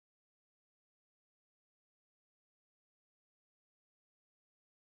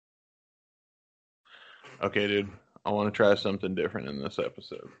Okay, dude. I want to try something different in this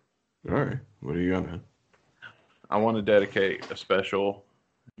episode. All right. What do you got, man? I want to dedicate a special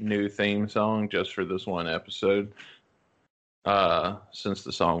new theme song just for this one episode. Since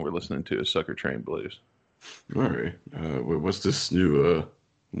the song we're listening to is Sucker Train Blues. All right. What's this new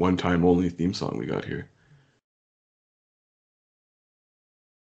one-time only theme song we got here?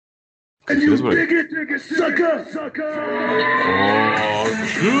 And you dig it, sucker, sucker. Oh,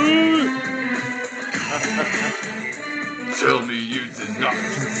 shit! Tell me you did not.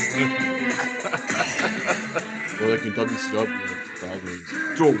 Or like in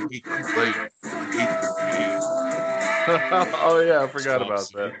WCW, don't hate the right. Oh yeah, I forgot about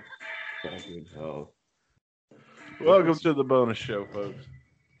that. Fucking hell. Welcome to the bonus show, folks.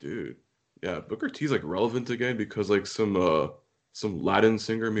 Dude. Yeah, Booker T's like relevant again because like some Latin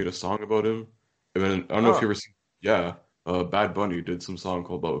singer made a song about him. And then I don't know if you ever seen Bad Bunny did some song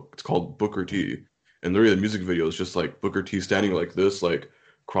it's called Booker T. And literally the music video is just like Booker T standing like this, like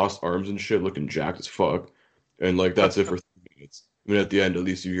crossed arms and shit, looking jacked as fuck. And like that's it for 3 minutes. And then at the end, at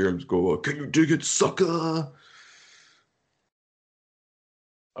least you hear him go, "Can you dig it, sucker?"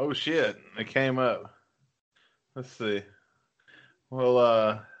 Oh shit, it came up. Let's see.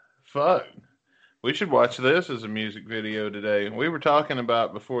 Well, fuck. We should watch this as a music video today. We were talking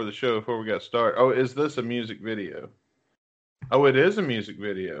about before the show, before we got started. Oh, is this a music video? Oh, it is a music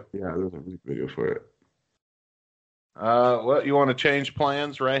video. Yeah, there's a music video for it. What, you want to change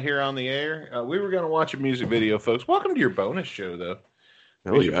plans right here on the air? We were going to watch a music video, folks. Welcome to your bonus show, though.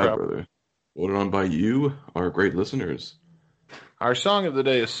 Hell yeah, brother. Voted on by you, our great listeners. Our song of the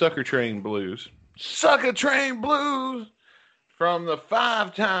day is Sucker Train Blues. Sucker Train Blues! From the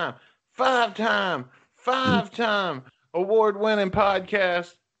five-time award-winning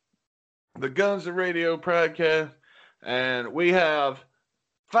podcast, the Guns and Radio podcast. And we have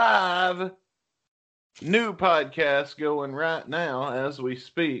 5 new podcasts going right now as we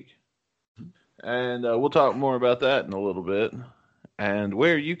speak. And we'll talk more about that in a little bit. And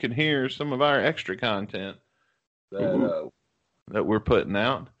where you can hear some of our extra content that we're putting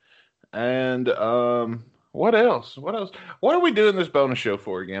out. And what else? What are we doing this bonus show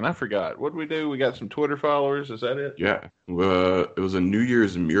for again? I forgot. What did we do? We got some Twitter followers. Is that it? Yeah. It was a New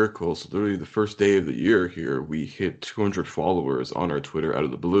Year's miracle. So literally the first day of the year here, we hit 200 followers on our Twitter out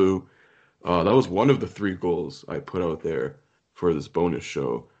of the blue. That was one of the 3 goals I put out there for this bonus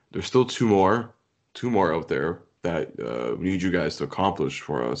show. There's still two more out there that we need you guys to accomplish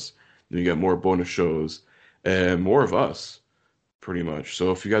for us. Then you get more bonus shows and more of us, pretty much.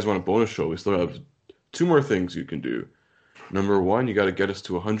 So if you guys want a bonus show, we still have 2 more things you can do. Number 1, you got to get us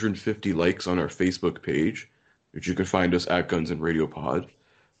to 150 likes on our Facebook page, which you can find us at Guns and Radio Pod.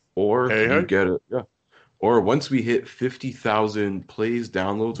 Or Or once we hit 50,000 plays,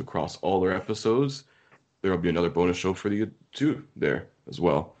 downloads across all our episodes, there will be another bonus show for you too there as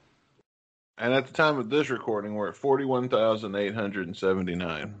well. And at the time of this recording, we're at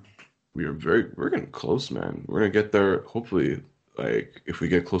 41,879. We're getting close, man. We're gonna get there. Hopefully, like if we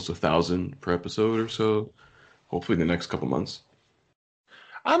get close to 1,000 per episode or so, hopefully in the next couple months.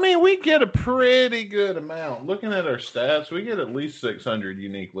 I mean, we get a pretty good amount. Looking at our stats, we get at least 600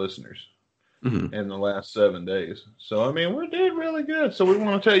 unique listeners in the last 7 days. So, I mean, we're doing really good. So we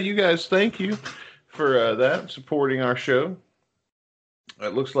want to tell you guys thank you for that, supporting our show.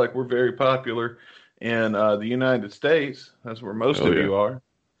 It looks like we're very popular in the United States. That's where most of you are.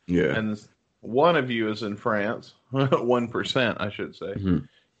 Yeah. And one of you is in France. 1%, I should say.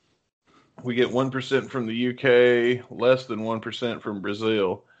 We get 1% from the UK, less than 1% from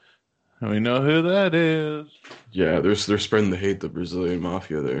Brazil. And we know who that is. Yeah, they're spreading the hate, the Brazilian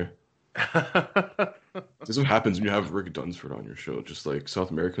mafia there. This is what happens when you have Rick Dunsford on your show. Just like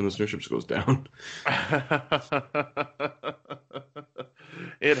South American listenership just goes down.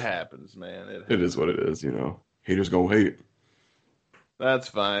 It happens, man. It is what it is, you know. Haters gonna hate. That's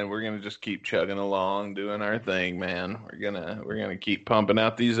fine. We're gonna just keep chugging along, doing our thing, man. We're gonna keep pumping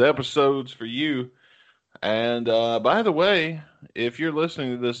out these episodes for you. And by the way, if you're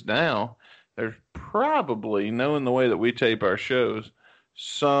listening to this now, there's probably, knowing the way that we tape our shows,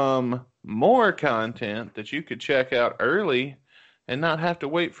 some more content that you could check out early and not have to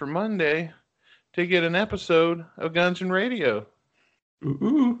wait for Monday to get an episode of Guns and Radio.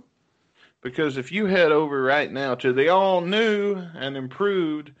 Ooh. Because if you head over right now to the all-new and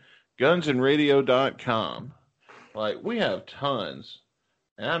improved gunsandradio.com, like, we have tons,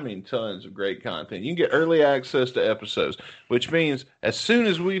 and I mean tons of great content. You can get early access to episodes, which means as soon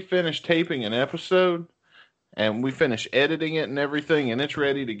as we finish taping an episode and we finish editing it and everything and it's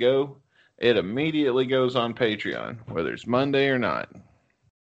ready to go, it immediately goes on Patreon, whether it's Monday or not.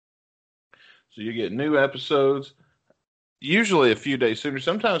 So you get new episodes, usually a few days sooner.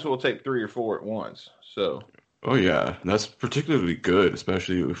 Sometimes we'll take 3 or 4 at once. So, Oh yeah, that's particularly good,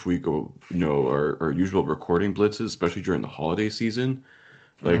 especially if we go, our usual recording blitzes, especially during the holiday season.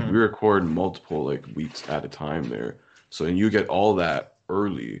 Like we mhm. record multiple like weeks at a time there. So and you get all that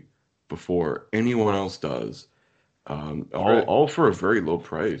early before anyone else does. That's All right. all for a very low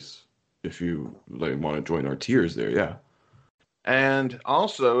price if you like want to join our tiers there, yeah. And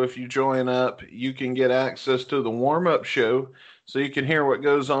also, if you join up, you can get access to the warm up show so you can hear what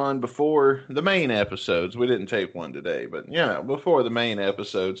goes on before the main episodes. We didn't tape one today, but before the main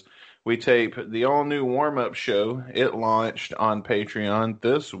episodes, we tape the all new warm up show. It launched on Patreon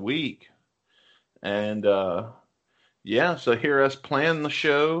this week. And so hear us plan the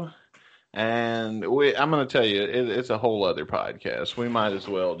show. And I'm going to tell you, it's a whole other podcast. We might as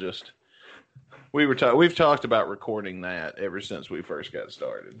well just we've talked about recording that ever since we first got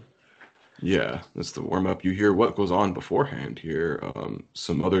started. Yeah, that's the warm up. You hear what goes on beforehand here.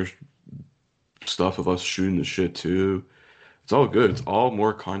 Some other stuff of us shooting the shit too. It's all good. It's all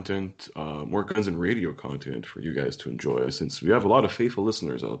more content, more Guns and Radio content for you guys to enjoy since we have a lot of faithful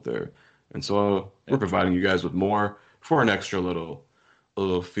listeners out there. And so we're providing you guys with more for an extra little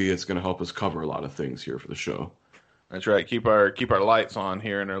fee. It's going to help us cover a lot of things here for the show. That's right. Keep our lights on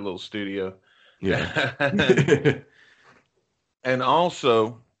here in our little studio. Yeah. And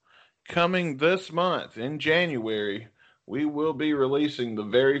also, coming this month in January, we will be releasing the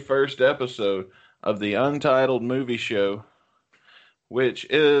very first episode of the Untitled Movie Show, which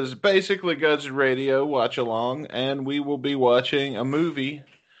is basically Guns N' Radio watch along, and we will be watching a movie.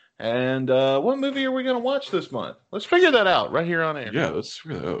 And what movie are we going to watch this month? Let's figure that out right here on air. Yeah, let's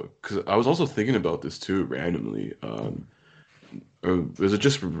figure that out. Because I was also thinking about this too randomly. Is it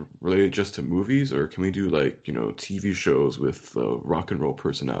just related just to movies, or can we do like TV shows with rock and roll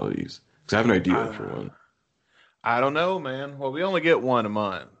personalities? Because I have an idea for one. I don't know, man. Well, we only get one a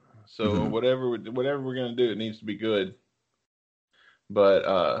month, so Mhm. whatever we're going to do, it needs to be good.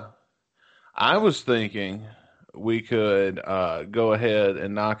 But I was thinking we could go ahead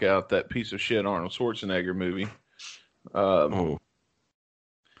and knock out that piece of shit Arnold Schwarzenegger movie Oh,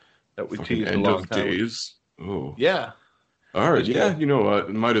 that we fucking teased a End long of time ago. Days. Oh, Yeah, all right. just Yeah, you know what?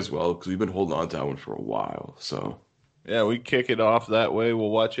 Might as well because we've been holding on to that one for a while. So we kick it off that way. We'll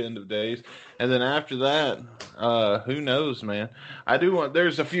watch End of Days, and then after that, who knows, man? I do want.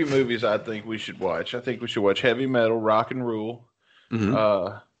 There's a few movies I think we should watch. I think we should watch Heavy Metal, Rock and Rule, hmm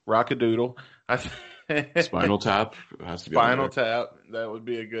Rockadoodle. Spinal Tap has to be on Spinal there. Tap. That would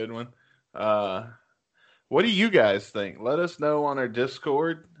be a good one. Uh, what do you guys think? Let us know on our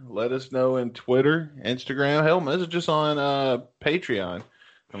Discord. Let us know in Twitter, Instagram. Hell, message us on Patreon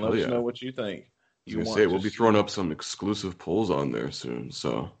and let Hell us yeah. know what you think. I was You gonna want say to we'll be see. throwing up some exclusive polls on there soon.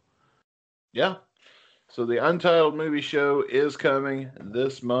 So Yeah. So the Untitled Movie Show is coming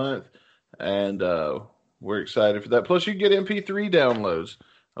this month, and we're excited for that. Plus, you get MP3 downloads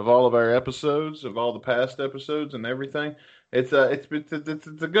of all of our episodes, of all the past episodes, and everything. It's a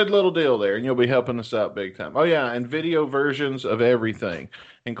good little deal there, and you'll be helping us out big time. Oh yeah, and video versions of everything,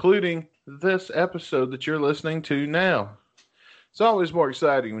 including this episode that you're listening to now. It's always more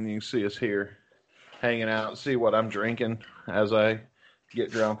exciting when you can see us here hanging out, see what I'm drinking as I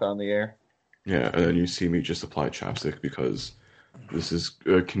get drunk on the air. yeah, and then you see me just apply chapstick because this is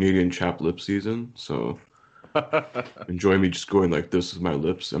Canadian chap lip season. So enjoy me just going like this with my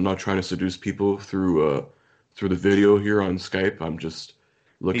lips. I'm not trying to seduce people through the video here on Skype. I'm just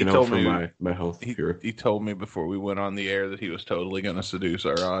He looking out told for me my health he here. he told me before we went on the air that he was totally going to seduce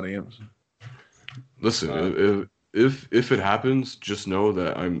our audience. Listen, Uh, if it happens, just know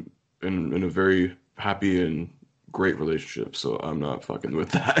that I'm in a very happy and great relationship. So I'm not fucking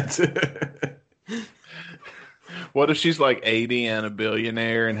with that. what if she's like 80 and a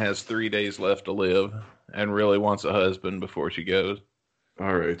billionaire and has 3 days left to live and really wants a husband before she goes?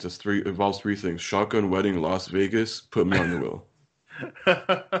 All right, just involves three things: shotgun wedding, Las Vegas. Put me on the will.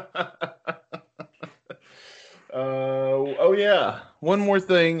 Oh yeah, one more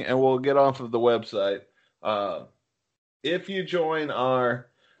thing, and we'll get off of the website. If you join our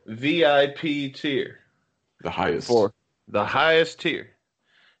VIP tier The highest. for the highest tier,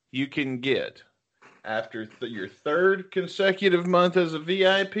 you can get after your third consecutive month as a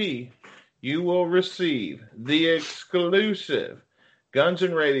VIP, you will receive the exclusive Guns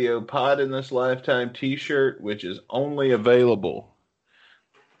N' Radio Pod in This Lifetime T-shirt, which is only available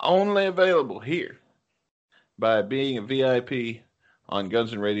here by being a VIP on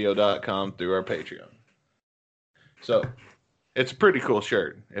gunsnradio.com through our Patreon. So it's a pretty cool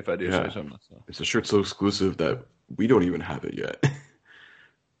shirt, if I do say Yeah. so myself. It's a shirt so exclusive that we don't even have it yet.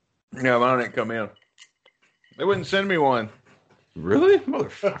 Yeah, mine didn't come in. They wouldn't send me one. Really?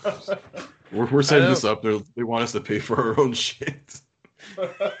 Motherfuckers. We're I setting know. this up. They want us to pay for our own shit.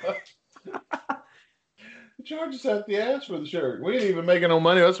 They charge us out the ass for the shirt. We ain't even making no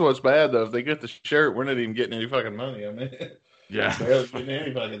money. That's what's bad, though. If they get the shirt, we're not even getting any fucking money. I mean, Yeah. barely getting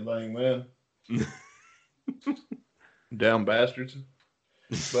any fucking thing, man. Down bastards.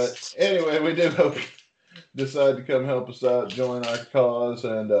 But anyway, we did hope you decide to come help us out, join our cause,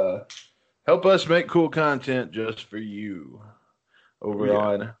 and help us make cool content just for you over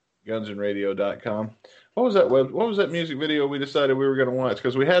on gunsandradio.com. What was that music video we decided we were going to watch?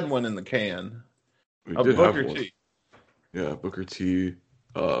 Because we had one in the can. We Of did Booker have one. T. Yeah, Booker T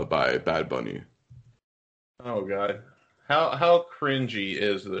by Bad Bunny. Oh God, how cringy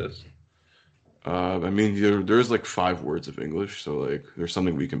is this? I mean, there's like 5 words of English, so like there's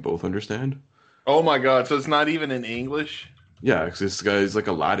something we can both understand. Oh my God, so it's not even in English? Yeah, 'cause this guy's like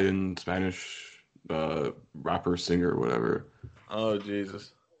a Latin, Spanish rapper, singer, whatever. Oh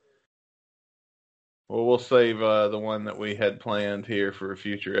Jesus. Well, we'll save the one that we had planned here for a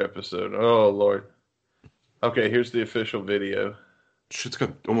future episode. Oh Lord. Okay, here's the official video. Shit's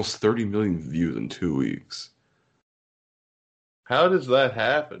got almost 30 million views in 2 weeks. How does that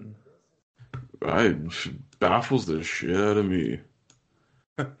happen? Baffles the shit out of me.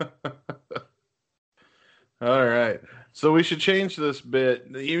 All right. So we should change this bit.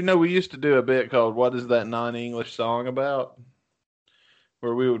 You know, we used to do a bit called "What is that non-English song about?"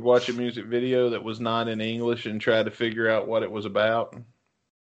 where we would watch a music video that was not in English and try to figure out what it was about.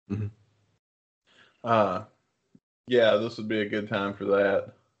 Mhm. Yeah, this would be a good time for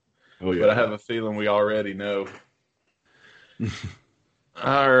that. Oh yeah. But I have a feeling we already know.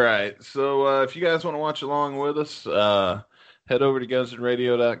 All right. So if you guys want to watch along with us, head over to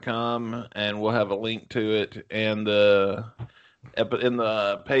gunsandradio.com and we'll have a link to it and in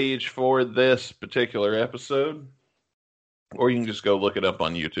the page for this particular episode. Or you can just go look it up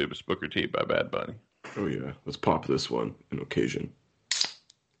on YouTube. It's Booker T by Bad Bunny. Oh yeah. Let's pop this one in occasion.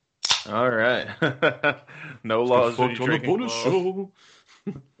 All right. No laws when you're drinking bonus claws.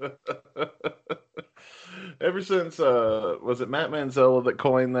 show. Ever since, was it Matt Manzella that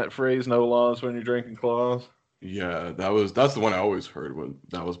coined that phrase, no laws when you're drinking claws? Yeah, that's the one I always heard when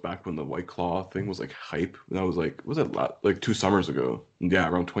that was back when the White Claw thing was like hype. And that was like was it like 2 summers ago? Yeah,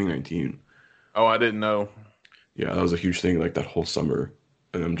 around 2019. Oh, I didn't know. Yeah, that was a huge thing like that whole summer.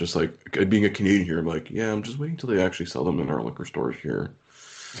 And I'm just like being a Canadian here, I'm like, yeah, I'm just waiting till they actually sell them in our liquor stores here.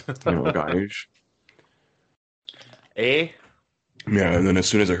 You know, guys. Eh? Yeah, and then as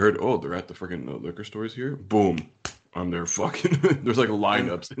soon as I heard, oh, they're at the freaking liquor stores here, boom, I'm there fucking. There's like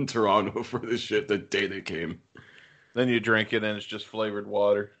lineups in Toronto for this shit the day they came. Then you drink it and it's just flavored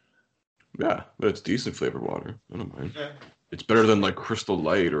water. Yeah, but it's decent flavored water. I don't mind. Yeah. It's better than like Crystal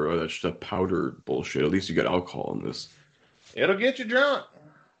Light or that powder bullshit. At least you get alcohol in this. It'll get you drunk.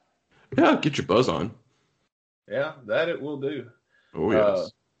 Yeah, get your buzz on. Yeah, that it will do. Oh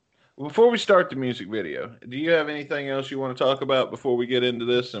yes. Before we start the music video, do you have anything else you want to talk about before we get into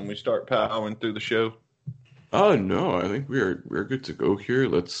this and we start powering through the show? Oh no, I think we're good to go here.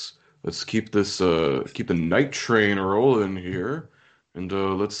 Let's keep this keep the night train rolling here, and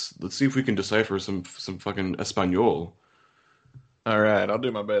let's see if we can decipher some fucking Espanol. All right, I'll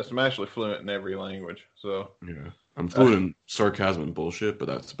do my best. I'm actually fluent in every language, so. Yeah, I'm fluent in sarcasm and bullshit, but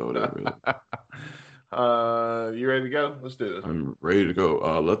that's about it, really. You ready to go? Let's do this. I'm ready to go.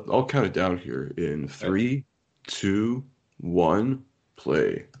 I'll count it down here in 3, 2, 1,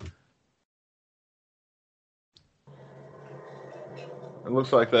 play. It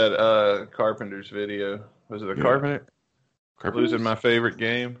looks like that Carpenter's video. Was it a Carpenter? Carpenter's? Losing my favorite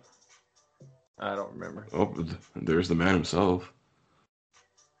game? I don't remember. Oh, there's the man himself.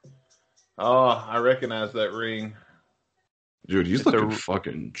 Oh, I recognize that ring. Dude, he's It's looking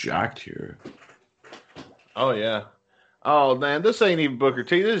fucking jacked here. Oh, yeah. Oh, man, this ain't even Booker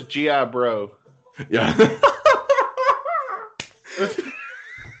T. This is G.I. Bro. Yeah.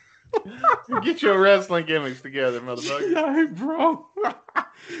 Get your wrestling gimmicks together, motherfucker. Yeah, bro.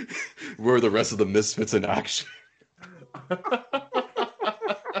 Where are the rest of the misfits in action?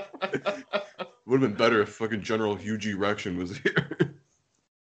 Would have been better if fucking General Hugh G. Rection was here.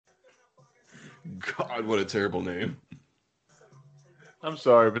 God, what a terrible name. I'm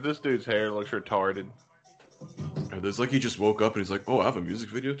sorry, but this dude's hair looks retarded. It's like he just woke up and he's like, oh, I have a music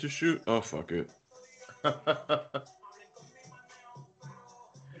video to shoot? Oh, fuck it.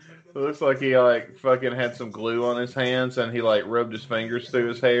 It looks like he like fucking had some glue on his hands and he like rubbed his fingers through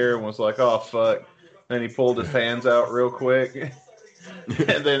his hair and was like, oh fuck. Then he pulled his hands out real quick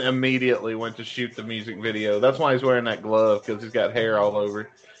and then immediately went to shoot the music video. That's why he's wearing that glove, because he's got hair all over.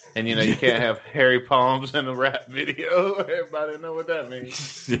 And you can't have hairy palms in a rap video. Everybody know what that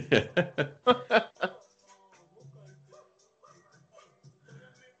means. Yeah.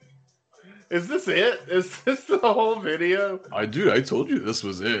 Is this it? Is this the whole video? I told you this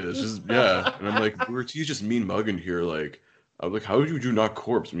was it. It's just yeah. And I'm like, Booker T's just mean mugging here. Like, I'm like, how would you not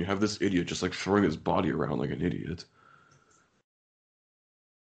corpse when you have this idiot just like throwing his body around like an idiot?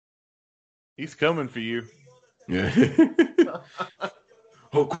 He's coming for you. Yeah.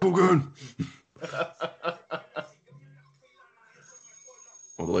 Hulk Hogan.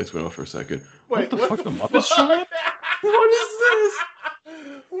 Well, the lights went off for a second. Wait, what the what fuck? the The Muppets fuck? showing up? What is this?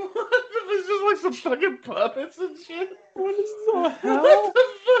 What? It's just like some fucking puppets and shit. What is the hell? What the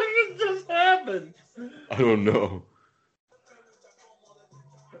fuck has just happened? I don't know.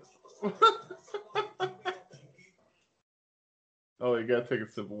 Oh, you gotta take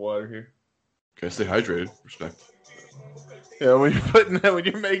a sip of water here. Gotta stay hydrated. Respect. Yeah, when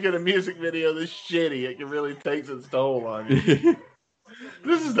you're making a music video this shitty, it can really take its toll on you.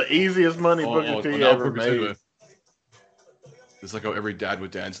 This is the easiest money Booker T now ever Booker T made. would- It's like how every dad would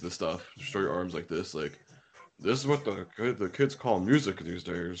dance to the stuff. Just throw your arms like this. Like, this is what the kids call music these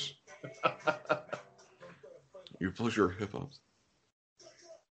days. You push your hip hops.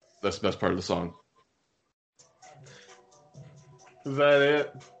 That's the best part of the song. Is that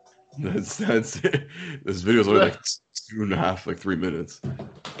it? That's it. This video's only like 2.5, like 3 minutes.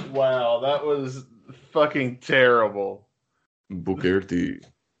 Wow, that was fucking terrible. Booker T.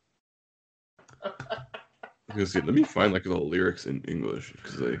 Let me find like the lyrics in English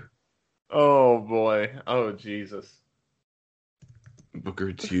because they Oh boy. Oh Jesus.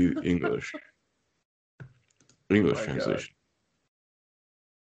 Booker T English my translation.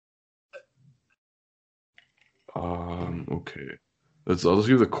 Okay. I'll just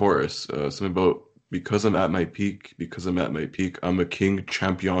give the chorus. Something about because I'm at my peak, I'm a king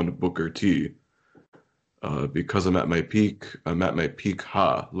champion Booker T. Because I'm at my peak,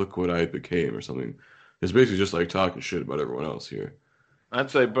 ha, look what I became, or something. It's basically just like talking shit about everyone else here. I'd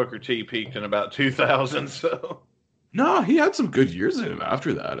say Booker T peaked in about 2000, so. No, he had some good years in him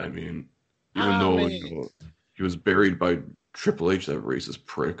after that. I mean, even though he was buried by Triple H, that racist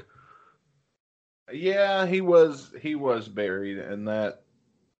prick. Yeah, he was buried in that.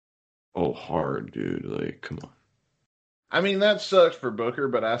 Oh, hard, dude. Like, come on. I mean, that sucks for Booker,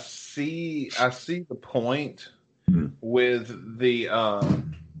 but I see the point with the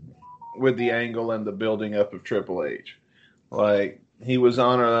angle and the building up of Triple H. Like, he was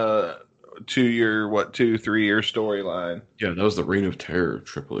on a 2-3 year storyline. Yeah, that was the reign of terror,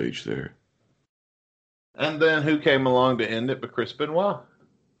 Triple H there. And then who came along to end it but Chris Benoit?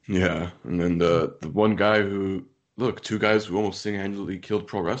 Yeah, and then the one guy who, look, 2 guys who almost single-handedly killed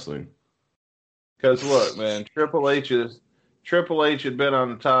pro wrestling. Because look, man, Triple H had been on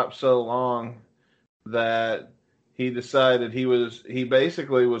the top so long that he decided he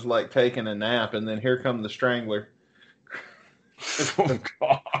basically was like taking a nap, and then here come the Strangler. Oh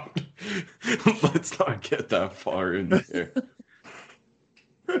God! Let's not get that far in there.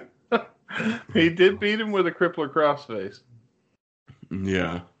 He did beat him with a crippler crossface.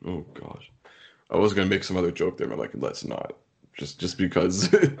 Yeah. Oh gosh. I was gonna make some other joke there, but like, let's not. Just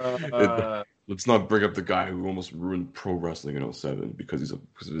because. Let's not bring up the guy who almost ruined pro wrestling in 07 because of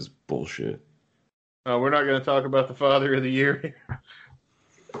his bullshit. We're not going to talk about the Father of the Year.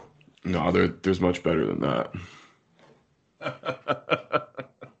 No, there's much better than that.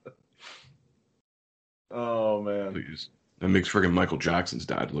 Oh man, Please. That makes friggin' Michael Jackson's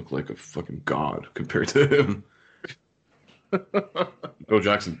dad look like a fucking god compared to him. Michael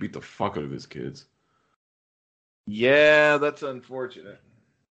Jackson beat the fuck out of his kids. Yeah, that's unfortunate.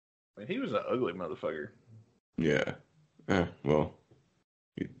 I mean, he was an ugly motherfucker. Yeah. Well,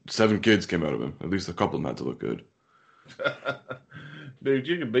 7 kids came out of him. At least a couple of them had to look good. Dude,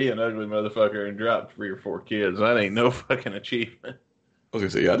 you can be an ugly motherfucker and drop 3 or 4 kids. That ain't no fucking achievement. I was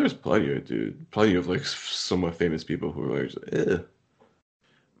gonna say, yeah, there's plenty of, dude. Plenty of, like, somewhat famous people who are like, eh.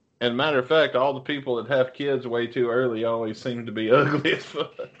 And matter of fact, all the people that have kids way too early always seem to be ugly as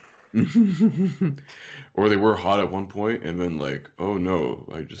fuck. Or they were hot at one point, and then like, oh no,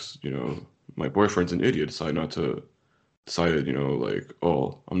 I just, my boyfriend's an idiot. Decided, like,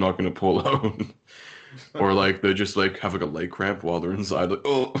 oh, I'm not gonna pull out. Or like they just like have like a leg cramp while they're inside, like,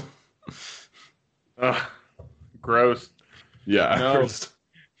 oh, gross. Yeah, No.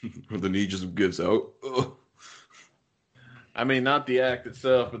 or the knee just gives out. Ugh. I mean, not the act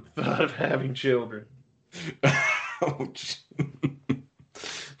itself, but the thought of having children. Ouch.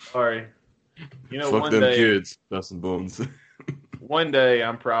 Sorry. Fuck one them day, kids, dust and bones. one day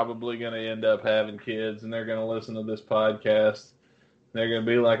I'm probably going to end up having kids, and they're going to listen to this podcast, They're gonna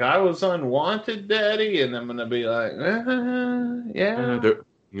be like, "I was unwanted, Daddy," and I'm gonna be like, "Yeah." There,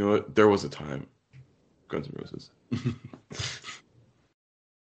 you know what? There was a time. Guns N' Roses.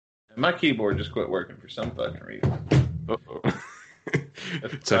 And my keyboard just quit working for some fucking reason. Uh-oh.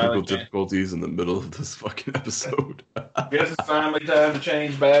 It's Technical finally difficulties in the middle of this fucking episode. Guess it's finally time to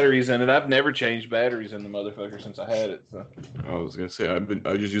change batteries in it. I've never changed batteries in the motherfucker since I had it. So. I was gonna say I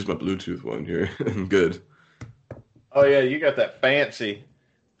just used my Bluetooth one here. I'm good. Oh yeah, you got that fancy.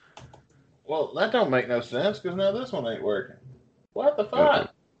 Well, that don't make no sense because now this one ain't working. What the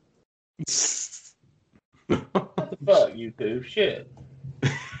fuck? What the fuck, YouTube? Shit.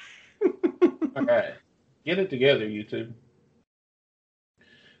 All right, get it together, YouTube.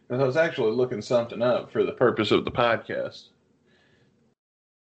 Because I was actually looking something up for the purpose of the podcast.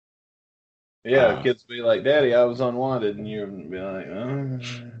 Yeah, kids be like, "Daddy, I was unwanted," and you'd be like,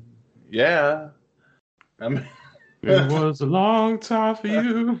 "Yeah." I mean, it was a long time for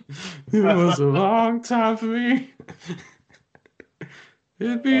you. It was a long time for me.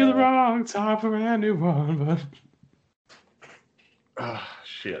 It'd be the wrong time for anyone, but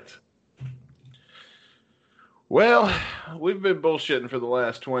shit. Well, we've been bullshitting for the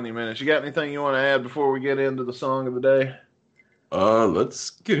last 20 minutes. You got anything you want to add before we get into the song of the day? Let's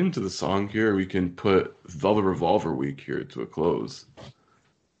get into the song here. We can put Velvet Revolver week here to a close.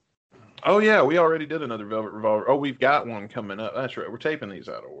 Oh, yeah, we already did another Velvet Revolver. Oh, we've got one coming up. That's right. We're taping these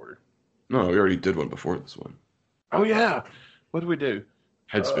out of order. No, we already did one before this one. Oh, yeah. What did we do?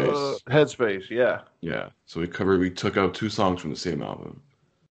 Headspace. Headspace, yeah. Yeah. So we took out 2 songs from the same album.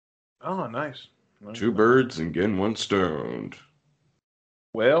 Oh, nice. 2 birds and getting 1 stoned.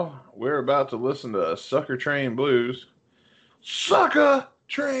 Well, we're about to listen to Sucker Train Blues. Sucker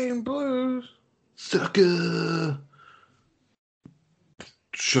Train Blues. Sucker.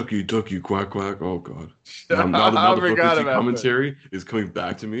 Shucky ducky quack quack. Oh god. Now the Booker T commentary is coming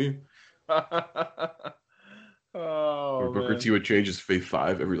back to me. Where Booker T would change his Fave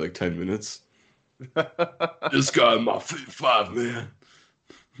 5 every like 10 minutes. This guy my Fave 5, man.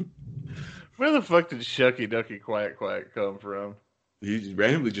 Where the fuck did Shucky Ducky Quack Quack come from? He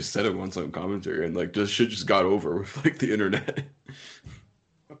randomly just said it once on commentary and like shit just got over with like the internet.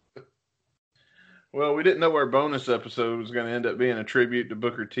 Well, we didn't know our bonus episode was going to end up being a tribute to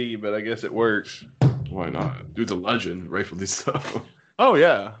Booker T, but I guess it works. Why not? Dude's a legend, rightfully so. Oh,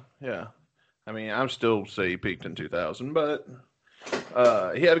 yeah. Yeah. I mean, I'm still say he peaked in 2000, but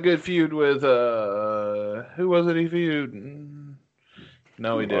he had a good feud with, who was it he feuded?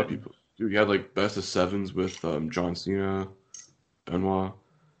 No, he didn't. Dude, he had like best of 7s with John Cena, Benoit.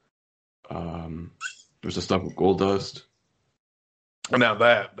 There's the stuff with Goldust. Now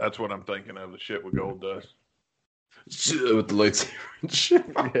that's what I'm thinking of, the shit with Goldust. With the lightsaber and shit.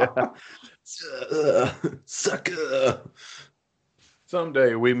 Yeah. Sucker.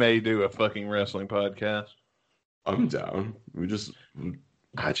 Someday we may do a fucking wrestling podcast. I'm down. I just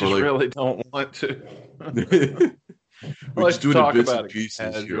really don't want to. We're just doing it bits and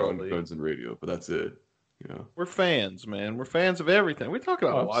pieces here on Guns and Radio, but that's it. You know, we're fans, man. We're fans of everything. We talk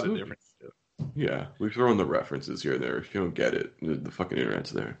about a lot of different shit. Yeah, we throw in the references here and there. If you don't get it, the fucking internet's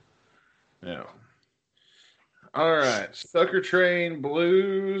there. Yeah. All right, Sucker Train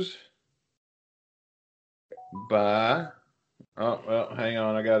Blues by. Oh well, hang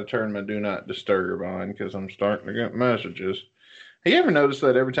on. I got to turn my Do Not Disturb on because I'm starting to get messages. Have you ever noticed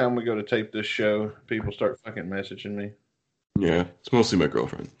that every time we go to tape this show, people start fucking messaging me? Yeah, it's mostly my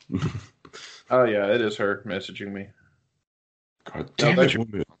girlfriend. Oh yeah, it is her messaging me. God damn it,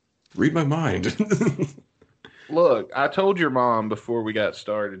 woman. Read my mind. Look, I told your mom before we got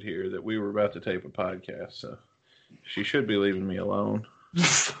started here that we were about to tape a podcast, so she should be leaving me alone.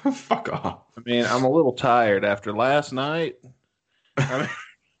 Fuck off. I mean, I'm a little tired after last night. I mean...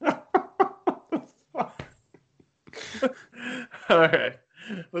 All right,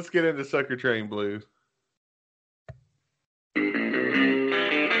 let's get into Sucker Train Blues.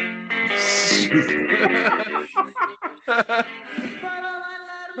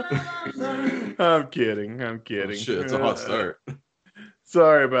 I'm kidding. Oh, shit, it's a hot start.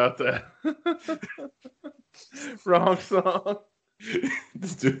 Sorry about that. Wrong song.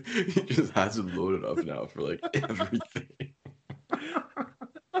 This dude, he just has it loaded up now for like everything.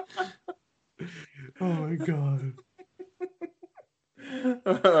 Oh my god.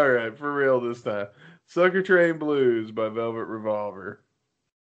 All right, for real this time. Sucker Train Blues by Velvet Revolver.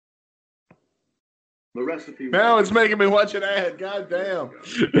 The recipe. Now it's making me watch an ad. God damn.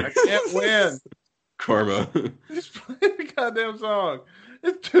 I can't win. Karma. Just play the goddamn song.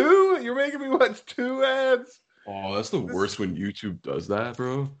 It's 2? You're making me watch 2 ads? Oh, that's the worst when YouTube does that,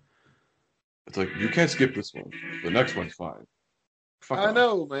 bro. It's like, you can't skip this one. The next one's fine. Fuck I off.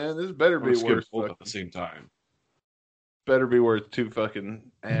 know, man. This better I'm be gonna skip worth both at the same time. better be worth 2 fucking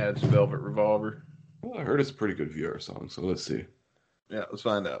ads. Velvet Revolver. Well, I heard it's a pretty good VR song, so let's see. Yeah, let's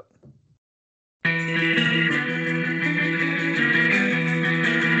find out.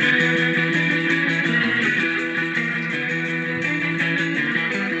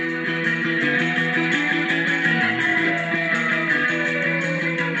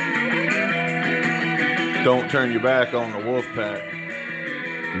 Don't turn your back on the wolf pack.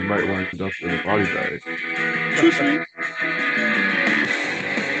 You might wind up in a body bag.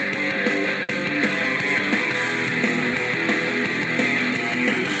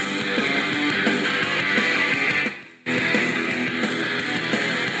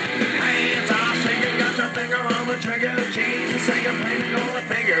 Hands are shaking, got your finger on the trigger. Jesus, say you're planning on to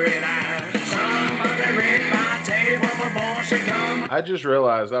figure it out. Somebody ring my table before she come. I just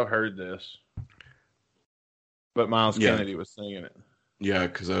realized I've heard this, but Miles Yeah. Kennedy was singing it. Yeah,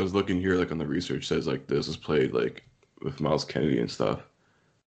 because I was looking here, like on the research says, like this was played like with Miles Kennedy and stuff.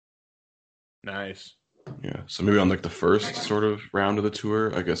 Nice. Yeah, so maybe on like the first sort of round of the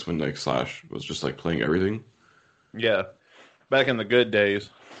tour, I guess when like Slash was just like playing everything. Yeah, back in the good days.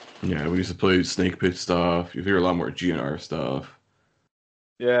 Yeah, we used to play Snake Pit stuff. You hear a lot more GNR stuff.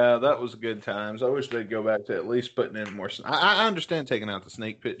 Yeah, that was good times. I wish they'd go back to at least putting in more. I understand taking out the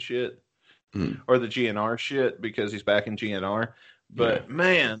Snake Pit shit Hmm. or the GNR shit because he's back in GNR. But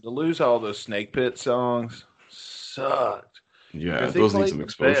man, to lose all those Snake Pit songs sucked. Yeah, 'Cause he those need played some the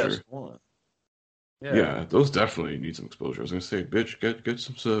exposure. best one. Yeah, those definitely need some exposure. I was gonna say, bitch, get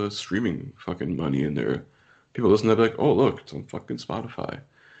some streaming fucking money in there. People listen to that, be like, oh look, it's on fucking Spotify.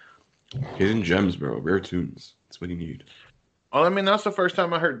 Hidden gems, bro, rare tunes. That's what you need. Well, I mean, that's the first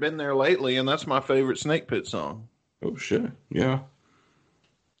time I heard "Been There Lately," and that's my favorite Snake Pit song. Oh shit, yeah.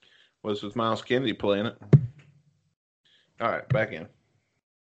 Was with Miles Kennedy playing it. All right, back in.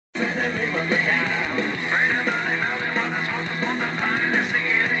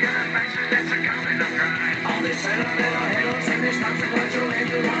 All these sentimental hills and these consequential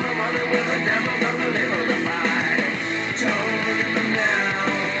angels on a mother with the devil gonna live the fight. Don't look at them now.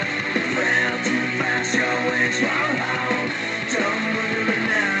 Fell too fast, your wings won't hold. Don't look at them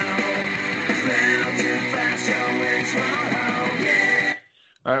now. Fell too fast, your wings won't hold. Yeah.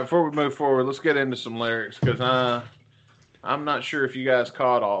 All right, before we move forward, let's get into some lyrics because I'm not sure if you guys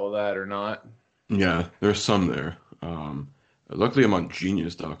caught all of that or not. Yeah, there's some there. Luckily, I'm on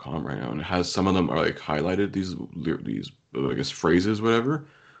Genius.com right now, and it has some of them are like highlighted these I guess phrases, whatever,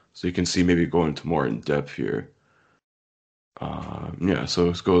 so you can see maybe go into more in depth here. Yeah, so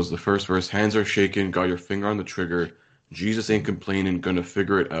it goes the first verse: hands are shaking, got your finger on the trigger. Jesus ain't complaining, gonna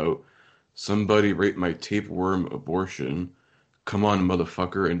figure it out. Somebody rape my tapeworm abortion. Come on,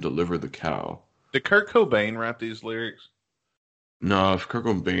 motherfucker, and deliver the cow. Did Kurt Cobain write these lyrics? No, if Kurt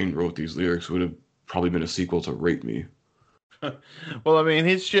Cobain wrote these lyrics, it would have probably been a sequel to Rape Me. Well, I mean,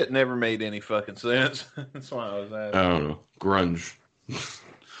 his shit never made any fucking sense. That's why I was I asking. don't know. Grunge.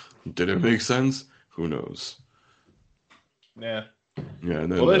 Did it make sense? Who knows? Yeah. Yeah,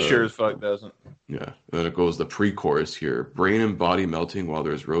 and then Well, this sure as fuck doesn't. yeah, and then it goes the pre-chorus here. Brain and body melting while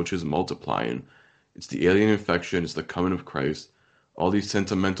there's roaches multiplying. It's the alien infection. It's the coming of Christ. All these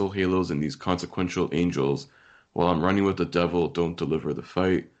sentimental halos and these consequential angels. While I'm running with the devil, don't deliver the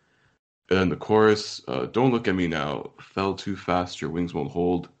fight. And then the chorus, don't look at me now. Fell too fast, your wings won't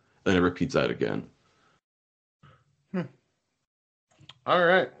hold. And it repeats that again. All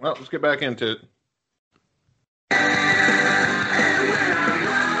right. Well, let's get back into it.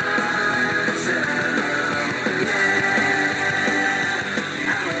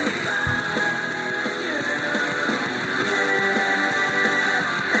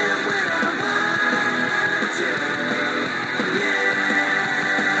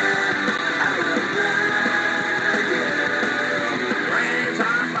 Rains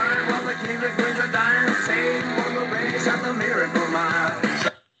on fire while the king and queens are dying. Satan won the race at the Miracle Mile.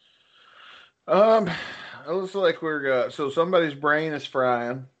 It looks like we're so somebody's brain is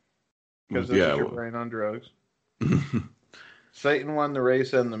frying because this Yeah, is your well. brain on drugs. Satan won the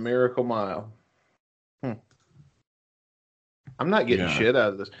race and the Miracle Mile. I'm not getting Yeah. shit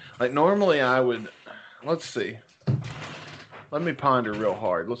out of this. Like normally I would. Let's see. Let me ponder real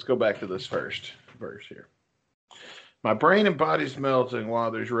hard. Let's go back to this first verse here. My brain and body's melting while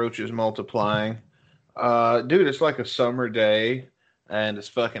there's roaches multiplying. Dude, it's like a summer day and it's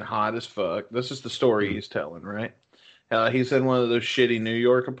fucking hot as fuck. This is the story he's telling, right? He's in one of those shitty New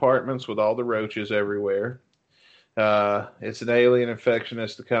York apartments with all the roaches everywhere. It's an alien infection.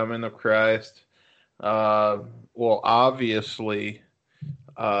 It's the coming of Christ. Well, obviously,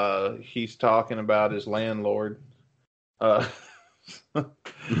 he's talking about his landlord.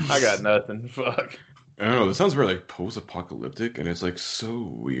 I got nothing. Fuck. I don't know. This sounds very like post-apocalyptic, and it's like so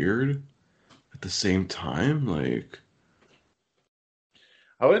weird at the same time. Like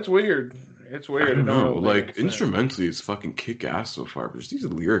Oh, it's weird. It's I weird. It don't don't know. really make Like any sense. instrumentally, it's fucking kick ass so far, but just these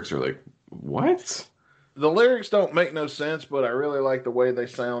lyrics are like, what? The lyrics don't make no sense, but I really like the way they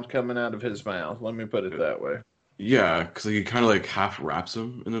sound coming out of his mouth. Let me put it that way. Yeah, because like, he kind of like half raps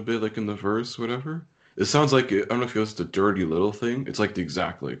them in a bit, like in the verse, whatever. It sounds like I don't know if it was the dirty little thing. It's like the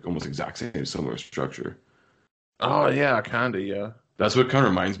exact, like almost exact same similar structure. Oh yeah, kinda yeah. That's what it kind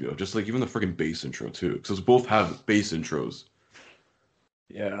of reminds me of. Just like even the freaking bass intro too, because both have bass intros.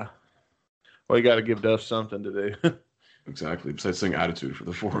 Yeah. Well, you got to give Duff something to do. Exactly. Besides saying attitude for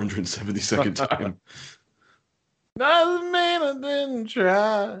the 472nd time. Doesn't mean I didn't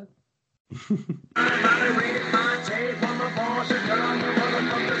try.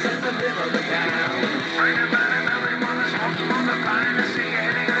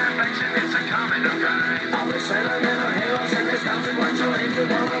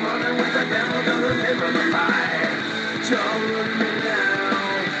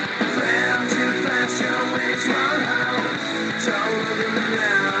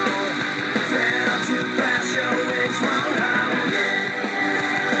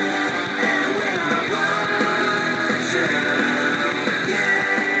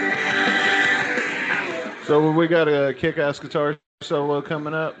 So we got a kick-ass guitar solo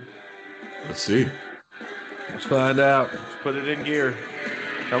coming up. Let's see. Let's find out. Let's put it in gear.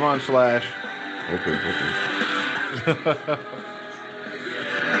 Come on, Slash. Okay.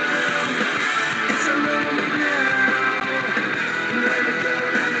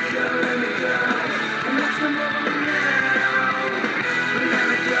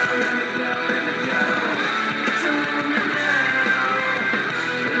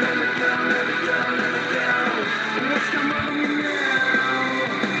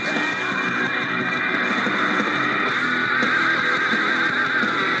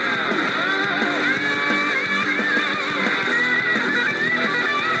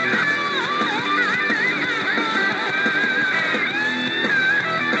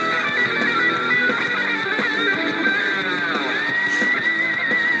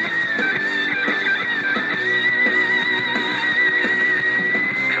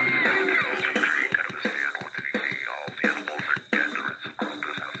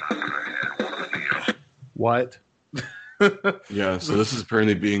 What? Yeah, so this is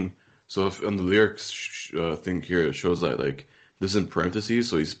apparently being so if on the lyrics thing here it shows that like this is in parentheses,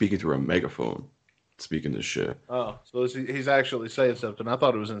 so he's speaking through a megaphone, speaking this shit. Oh, so he's actually saying something. I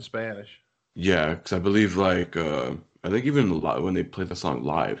thought it was in Spanish. Yeah, because I believe like I think even when they play the song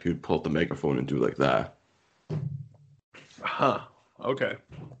live, he would pull out the megaphone and do like that. Huh. Okay.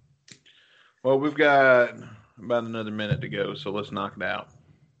 Well, we've got about another minute to go, so let's knock it out.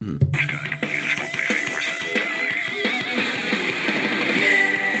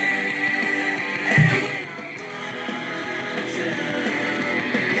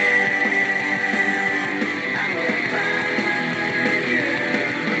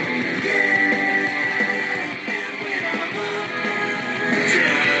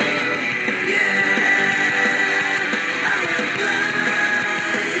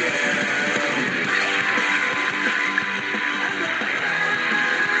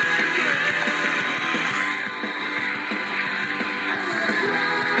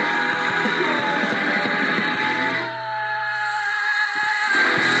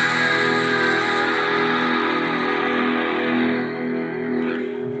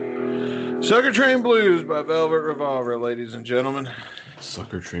 Sucker Train Blues by Velvet Revolver, ladies and gentlemen.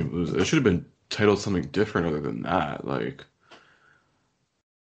 Sucker Train Blues. It should have been titled something different other than that. Like,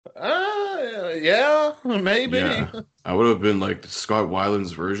 Yeah, maybe. yeah, I would have been like Scott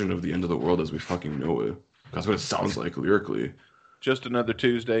Weiland's version of The End of the World as we fucking know it. That's what it sounds like lyrically. Just another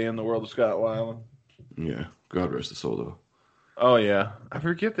Tuesday in the world of Scott Weiland. Yeah, God rest his soul though. Oh, yeah. I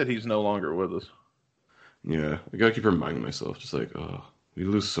forget that he's no longer with us. Yeah, I gotta keep reminding myself, just like, oh, we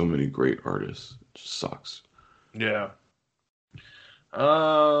lose so many great artists. It just sucks. Yeah.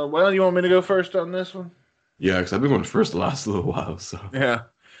 Well, you want me to go first on this one? Yeah, because I've been going first the last little while, so. Yeah.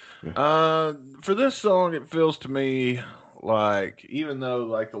 Yeah. For this song, it feels to me like, even though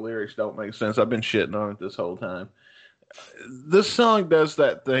like the lyrics don't make sense, I've been shitting on it this whole time. This song does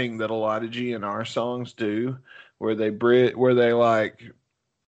that thing that a lot of GNR songs do, where they like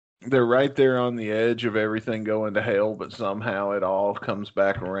they're right there on the edge of everything going to hell, but somehow it all comes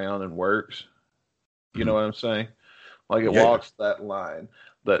back around and works. You know what I'm saying? Like it Yeah. walks that line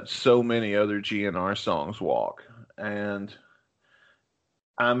that so many other GNR songs walk, and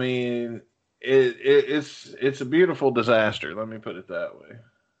I mean, it's a beautiful disaster. Let me put it that way.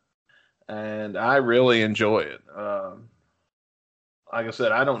 and I really enjoy it. Like I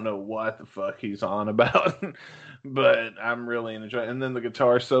said, I don't know what the fuck he's on about, but I'm really enjoying it. And then the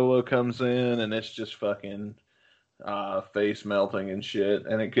guitar solo comes in, and it's just fucking face melting and shit.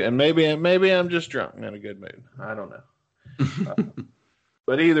 And maybe I'm just drunk and in a good mood. I don't know.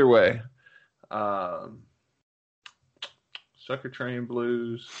 But either way, Sucker Train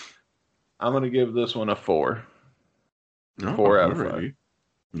Blues. I'm gonna give this one a 4. 4 out of 5. alrighty.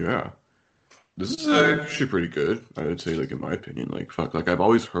 Yeah. This is actually pretty good. I would say, like, in my opinion, like, fuck, like, I've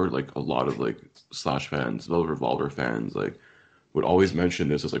always heard, like, a lot of, like, Slash fans, Velvet Revolver fans, like, would always mention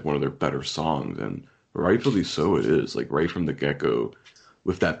this as, like, one of their better songs, and rightfully so it is, like, right from the get-go,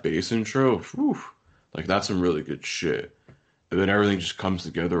 with that bass intro, whew, like, that's some really good shit. And then everything just comes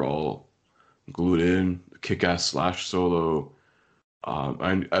together all glued in, kick-ass Slash solo.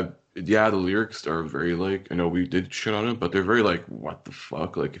 Yeah, the lyrics are very, like, I know we did shit on it, but they're very, like, what the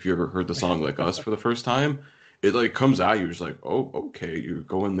fuck? Like, if you ever heard the song like us for the first time, it, like, comes at you, just like, oh, okay, you're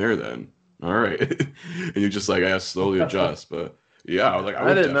going there then. All right. And you just, like, I slowly adjust. But, yeah, like,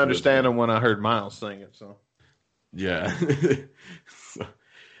 I didn't understand him when I heard Miles sing it, so. Yeah. Because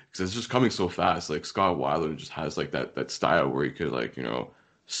it's just coming so fast. Like, Scott Weiland just has, like, that style where he could, like, you know,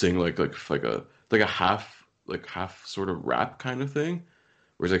 sing, like a half sort of rap kind of thing.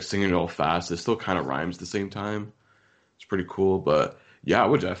 Where he's like singing it all fast. It still kind of rhymes at the same time. It's pretty cool. But yeah, I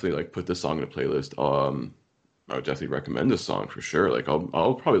would definitely like put this song in a playlist. I would definitely recommend this song for sure. Like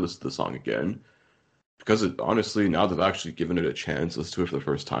I'll probably listen to the song again because it honestly, now that I've actually given it a chance, listen to it for the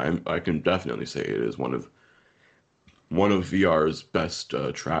first time, I can definitely say it is one of VR's best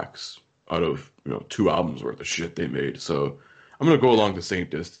tracks out of 2 albums worth of shit they made. So I'm gonna go along the same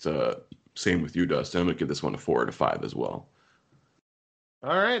with you, Dustin. I'm gonna give this one a 4 out of 5 as well.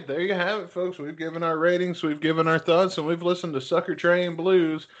 All right, there you have it, folks. We've given our ratings, we've given our thoughts, and we've listened to Sucker Train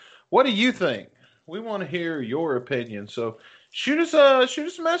Blues. What do you think? We want to hear your opinion. So shoot us a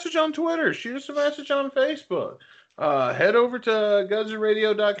message on Twitter. Shoot us a message on Facebook. Head over to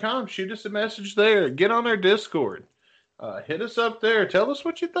gunsnradio.com. Shoot us a message there. Get on our Discord. Hit us up there. Tell us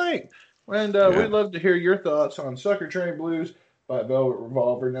what you think. And we'd love to hear your thoughts on Sucker Train Blues by Velvet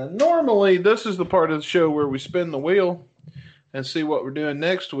Revolver. Now, normally, this is the part of the show where we spin the wheel and see what we're doing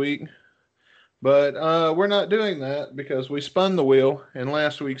next week. But Mm-hmm. we're not doing that because we spun the wheel in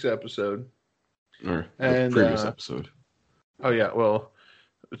last week's episode. Or And, previous episode. Oh, yeah, well,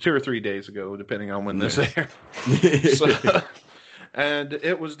 2 or 3 days ago, depending on when this airs. And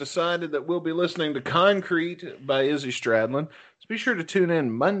it was decided that we'll be listening to Concrete by Izzy Stradlin. So be sure to tune in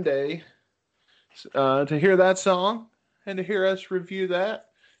Monday to hear that song and to hear us review that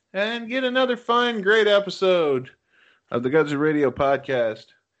and get another fun, great episode of the Guns N' Radio podcast.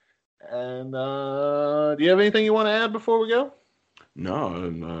 And do you have anything you want to add before we go? No,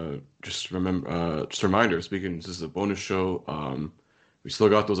 and just remember, just a reminder, speaking, this is a bonus show. We still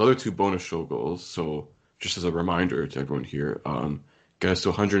got those other 2 bonus show goals. So just as a reminder to everyone here, get us to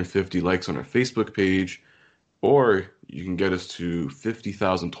 150 likes on our Facebook page, or you can get us to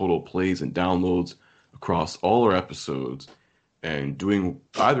 50,000 total plays and downloads across all our episodes. And doing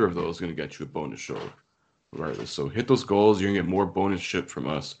either of those is going to get you a bonus show regardless. So hit those goals. You're going to get more bonus shit from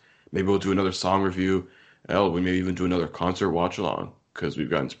us. Maybe we'll do another song review. Hell, we may even do another concert watch along because we've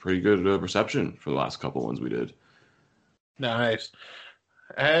gotten some pretty good reception for the last couple ones we did. Nice.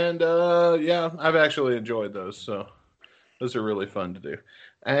 And yeah, I've actually enjoyed those. So those are really fun to do.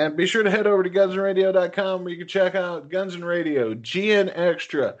 And be sure to head over to gunsnradio.com where you can check out Guns N' Radio, GN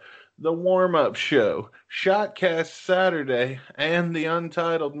Extra, The Warm-Up Show, Shotcast Saturday, and the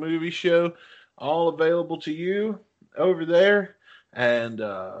Untitled Movie Show. All available to you over there. And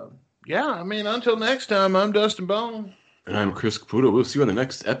yeah, I mean, until next time, I'm Dustin Bone. And I'm Chris Caputo. We'll see you on the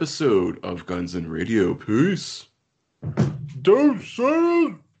next episode of Guns N' Radio. Peace.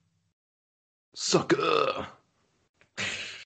 Deuces! Sucker.